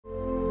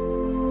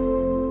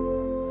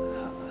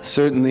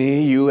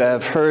Certainly, you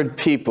have heard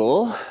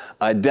people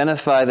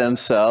identify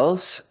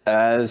themselves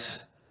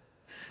as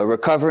a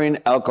recovering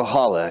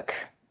alcoholic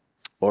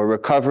or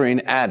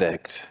recovering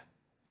addict.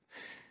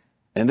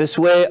 And this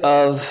way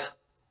of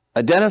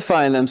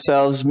identifying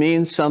themselves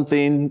means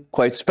something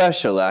quite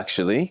special,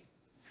 actually.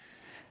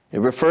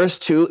 It refers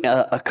to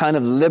a kind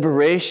of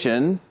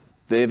liberation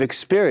they've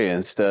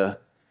experienced, a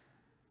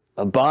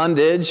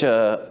bondage,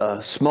 a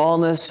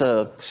smallness,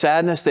 a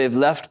sadness they've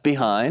left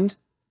behind.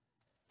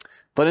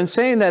 But in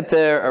saying that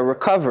they're a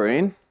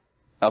recovering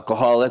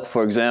alcoholic,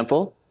 for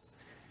example,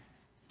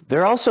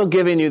 they're also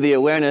giving you the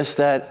awareness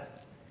that,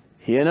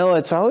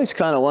 it's always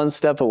kind of one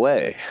step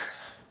away.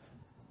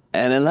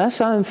 And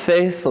unless I'm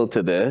faithful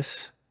to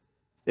this,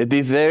 it'd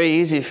be very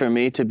easy for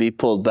me to be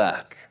pulled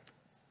back.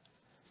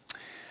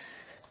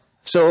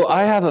 So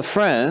I have a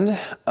friend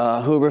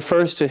who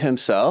refers to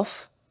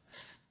himself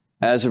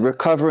as a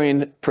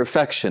recovering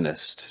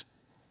perfectionist.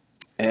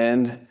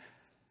 And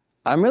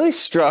I'm really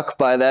struck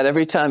by that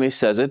every time he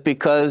says it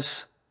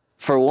because,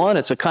 for one,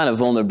 it's a kind of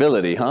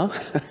vulnerability, huh?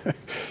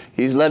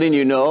 He's letting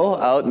you know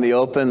out in the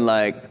open,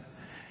 like,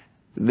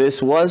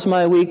 this was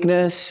my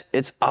weakness.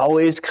 It's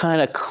always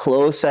kind of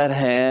close at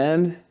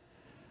hand.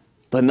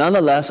 But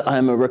nonetheless,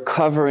 I'm a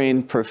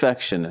recovering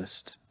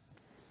perfectionist.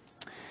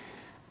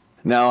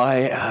 Now,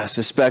 I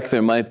suspect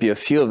there might be a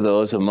few of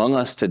those among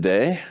us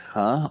today,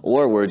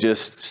 or we're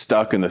just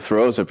stuck in the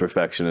throes of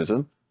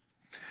perfectionism.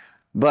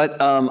 But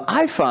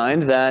I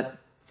find that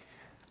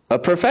a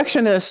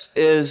perfectionist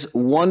is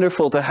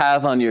wonderful to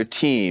have on your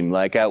team,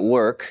 like at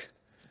work,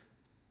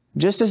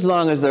 just as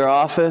long as their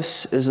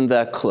office isn't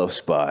that close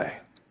by.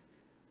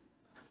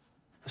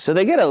 So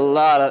they get a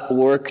lot of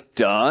work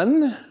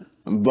done,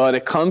 but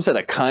it comes at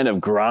a kind of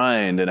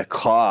grind and a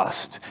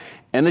cost.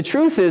 And the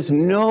truth is,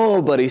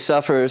 nobody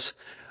suffers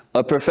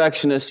a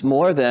perfectionist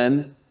more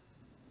than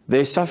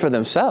they suffer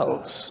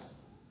themselves.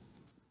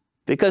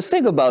 Because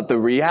think about the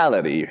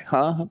reality,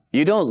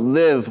 You don't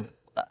live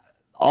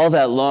all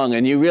that long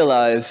and you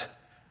realize,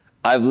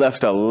 I've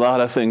left a lot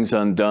of things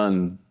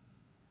undone.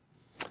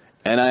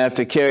 And I have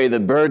to carry the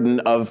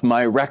burden of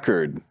my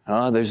record.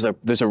 There's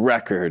a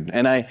record.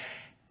 And I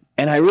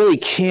really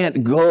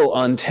can't go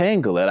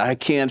untangle it. I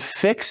can't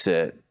fix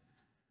it.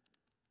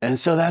 And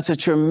so that's a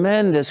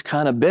tremendous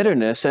kind of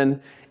bitterness.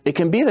 And it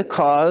can be the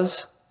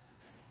cause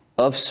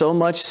of so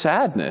much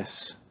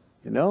sadness.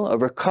 A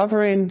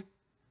recovering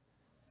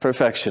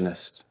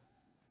perfectionist.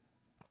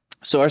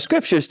 So our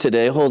scriptures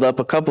today hold up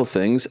a couple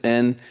things,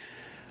 and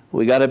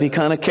we got to be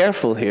kind of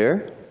careful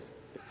here,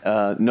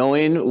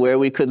 knowing where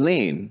we could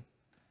lean.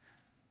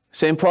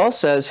 St. Paul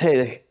says,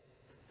 hey,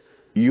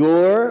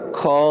 you're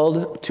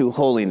called to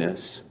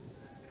holiness.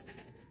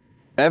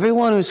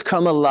 Everyone who's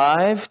come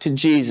alive to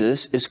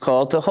Jesus is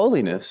called to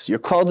holiness. You're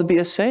called to be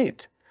a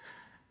saint.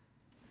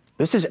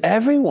 This is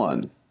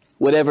everyone,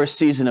 whatever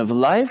season of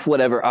life,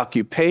 whatever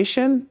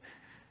occupation,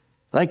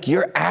 like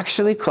you're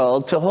actually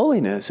called to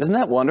holiness. Isn't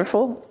that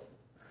wonderful?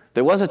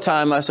 There was a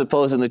time, I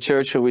suppose, in the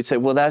church where we'd say,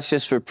 well, that's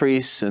just for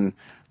priests and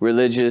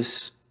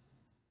religious.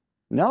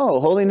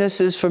 No,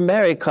 holiness is for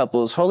married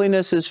couples.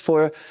 Holiness is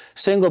for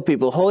single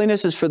people.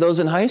 Holiness is for those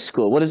in high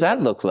school. What does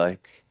that look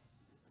like?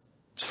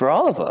 It's for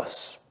all of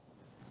us.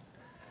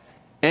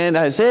 And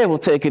Isaiah will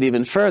take it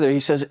even further. He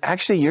says,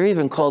 actually, you're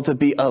even called to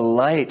be a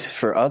light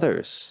for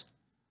others.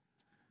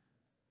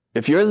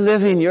 If you're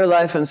living your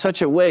life in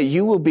such a way,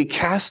 you will be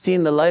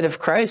casting the light of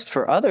Christ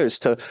for others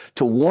to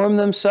warm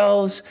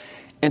themselves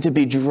and to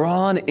be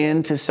drawn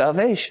into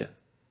salvation.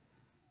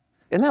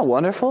 Isn't that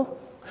wonderful?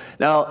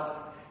 Now,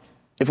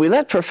 if we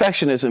let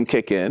perfectionism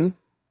kick in,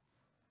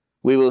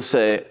 we will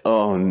say,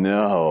 oh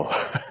no,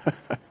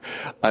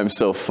 I'm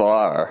so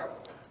far.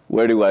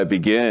 Where do I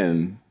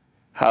begin?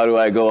 How do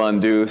I go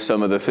undo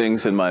some of the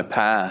things in my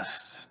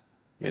past?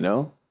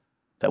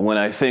 That when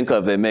I think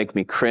of, they make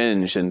me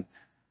cringe, and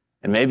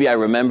maybe I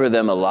remember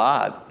them a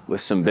lot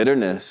with some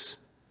bitterness.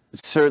 It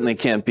certainly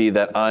can't be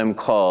that I'm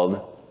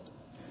called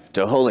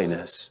to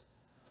holiness.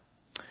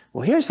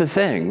 Well, here's the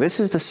thing. This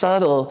is the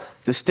subtle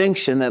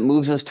distinction that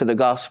moves us to the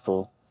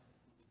gospel.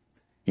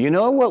 You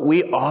know what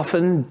we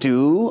often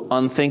do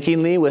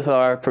unthinkingly with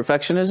our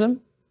perfectionism?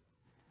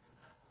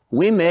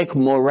 We make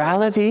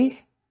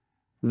morality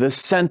the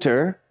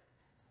center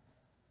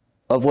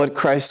of what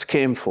Christ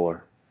came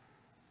for.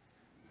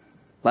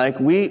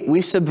 Like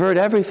we subvert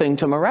everything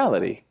to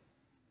morality.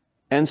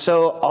 And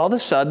so all of a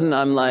sudden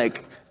I'm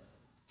like,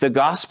 the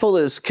gospel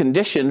is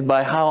conditioned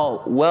by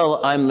how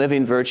well I'm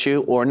living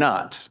virtue or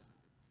not.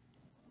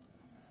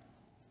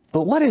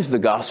 But what is the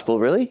gospel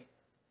really?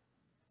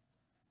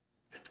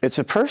 It's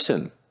a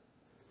person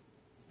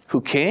who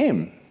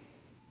came,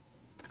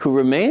 who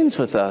remains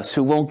with us,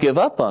 who won't give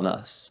up on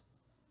us.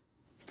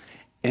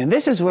 And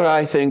this is where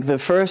I think the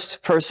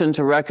first person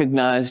to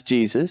recognize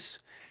Jesus,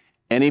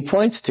 and he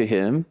points to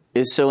him,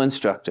 is so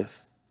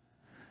instructive.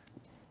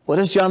 What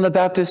does John the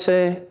Baptist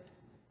say?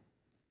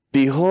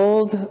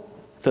 Behold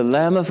the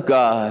Lamb of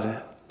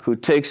God who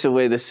takes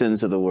away the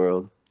sins of the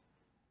world.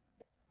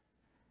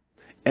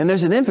 And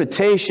there's an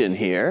invitation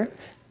here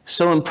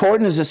So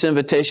important is this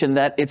invitation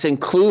that it's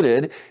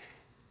included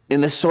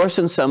in the source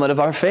and summit of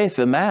our faith,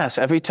 the Mass,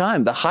 every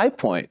time, the high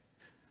point.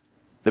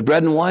 The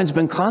bread and wine's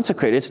been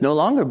consecrated. It's no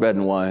longer bread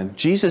and wine.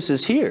 Jesus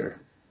is here.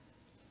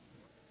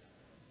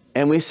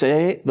 And we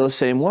say those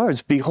same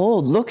words.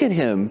 Behold, look at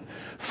him.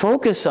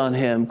 Focus on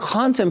him.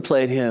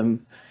 Contemplate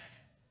him.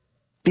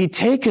 Be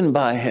taken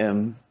by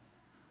him.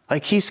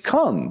 Like he's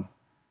come.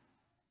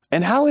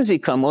 And how has he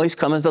come? Well, he's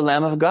come as the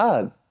Lamb of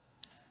God.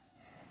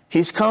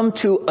 He's come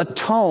to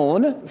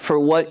atone for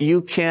what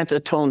you can't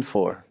atone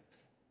for.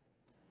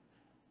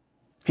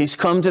 He's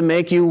come to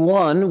make you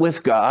one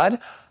with God,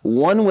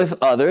 one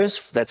with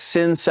others, that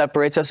sin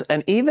separates us,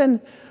 and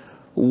even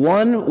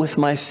one with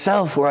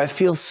myself, where I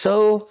feel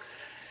so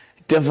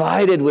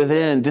divided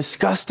within,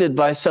 disgusted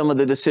by some of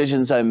the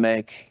decisions I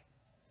make.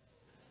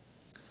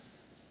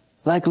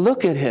 Like,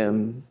 look at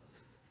him.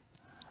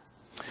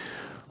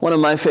 One of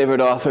my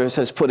favorite authors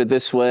has put it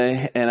this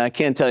way, and I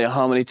can't tell you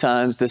how many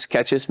times this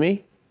catches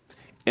me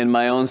in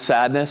my own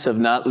sadness of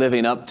not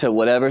living up to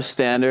whatever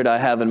standard I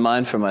have in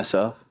mind for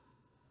myself.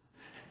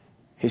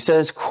 He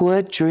says,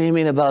 quit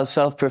dreaming about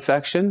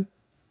self-perfection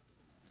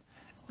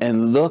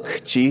and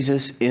look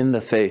Jesus in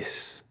the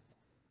face.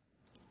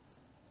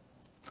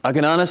 I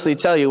can honestly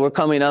tell you we're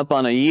coming up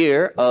on a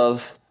year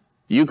of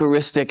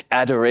Eucharistic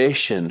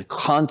adoration,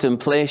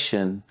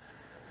 contemplation,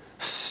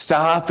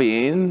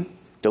 stopping.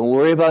 Don't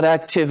worry about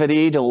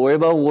activity, don't worry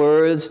about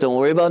words, don't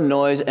worry about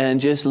noise, and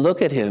just look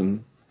at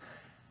him.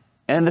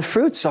 And the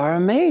fruits are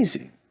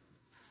amazing.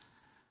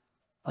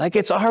 Like,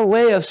 it's our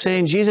way of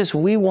saying, Jesus,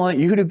 we want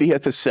you to be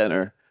at the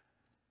center.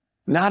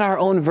 Not our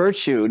own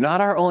virtue, not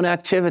our own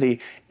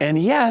activity. And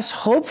yes,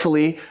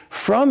 hopefully,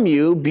 from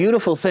you,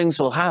 beautiful things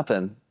will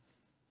happen.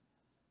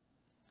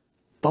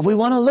 But we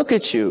want to look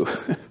at you.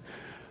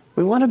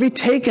 We want to be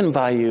taken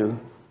by you.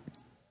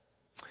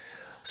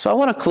 So I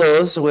want to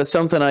close with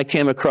something I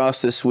came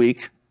across this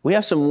week. We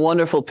have some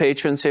wonderful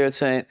patrons here at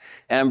St.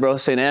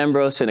 Ambrose,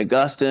 St.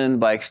 Augustine,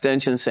 by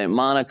extension, St.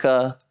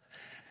 Monica,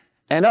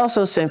 and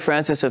also St.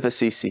 Francis of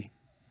Assisi.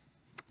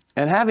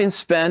 And having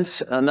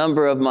spent a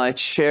number of my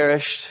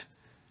cherished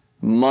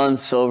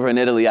months over in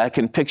Italy, I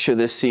can picture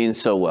this scene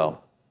so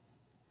well.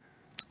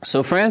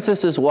 So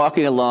Francis is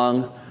walking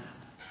along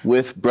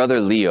with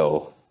Brother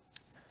Leo,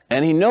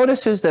 and he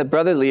notices that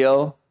Brother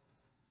Leo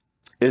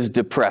is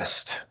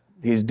depressed.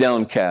 He's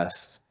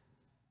downcast.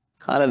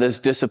 Kind of this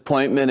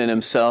disappointment in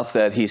himself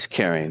that he's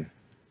carrying.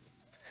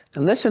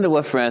 And listen to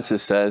what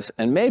Francis says,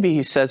 and maybe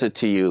he says it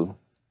to you.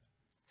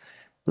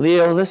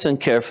 Leo, listen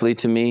carefully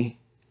to me.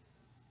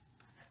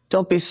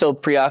 Don't be so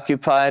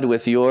preoccupied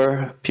with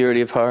your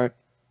purity of heart.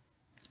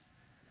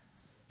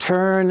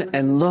 Turn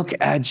and look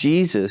at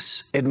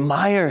Jesus.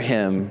 Admire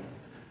him.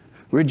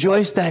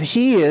 Rejoice that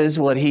he is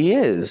what he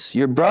is,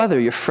 your brother,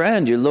 your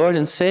friend, your Lord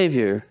and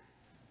Savior.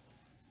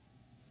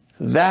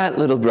 That,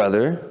 little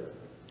brother,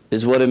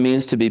 is what it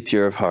means to be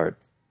pure of heart.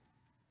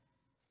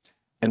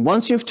 And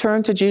once you've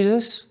turned to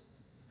Jesus,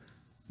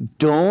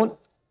 don't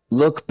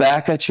look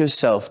back at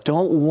yourself.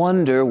 Don't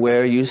wonder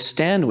where you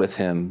stand with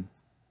him.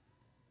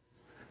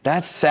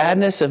 That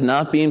sadness of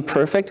not being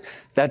perfect,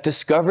 that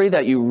discovery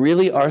that you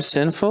really are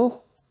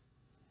sinful,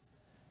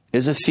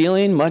 is a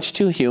feeling much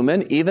too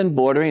human, even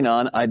bordering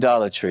on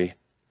idolatry.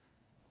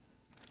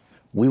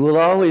 We will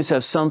always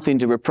have something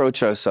to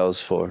reproach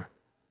ourselves for.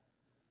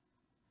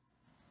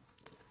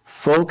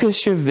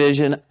 Focus your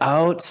vision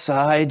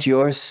outside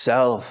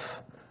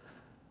yourself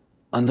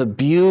on the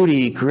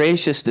beauty,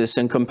 graciousness,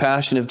 and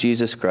compassion of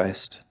Jesus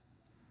Christ.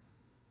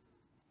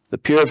 The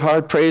pure of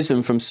heart praise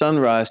him from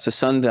sunrise to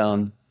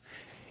sundown,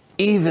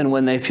 even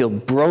when they feel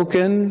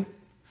broken,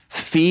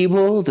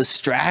 feeble,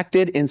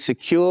 distracted,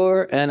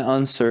 insecure, and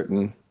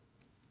uncertain.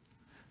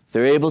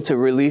 They're able to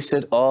release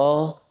it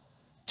all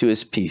to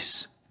his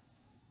peace.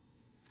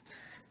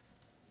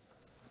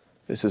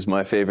 This is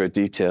my favorite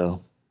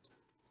detail.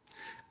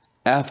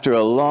 After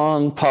a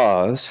long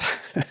pause,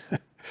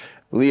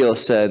 Leo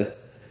said,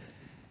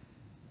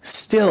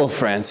 "Still,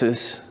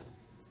 Francis,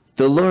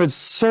 the Lord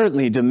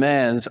certainly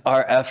demands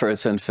our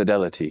efforts and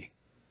fidelity."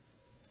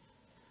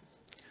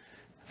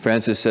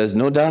 Francis says,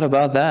 "No doubt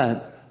about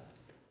that.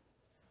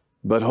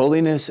 But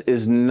holiness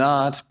is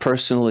not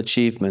personal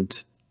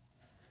achievement.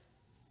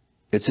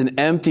 It's an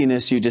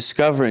emptiness you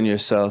discover in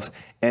yourself,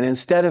 and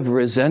instead of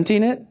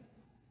resenting it,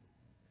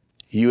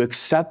 you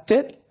accept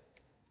it,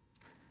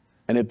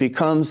 and it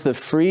becomes the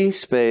free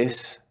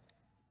space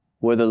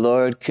where the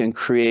Lord can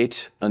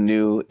create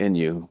anew in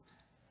you."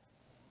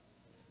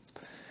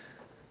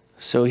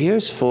 So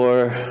here's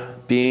for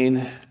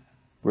being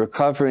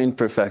recovering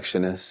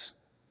perfectionists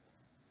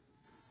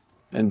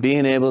and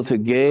being able to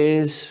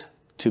gaze,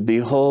 to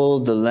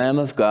behold the Lamb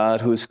of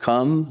God who's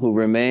come, who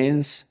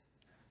remains,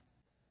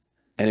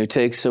 and who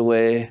takes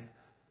away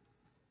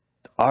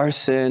our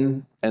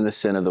sin and the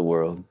sin of the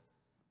world.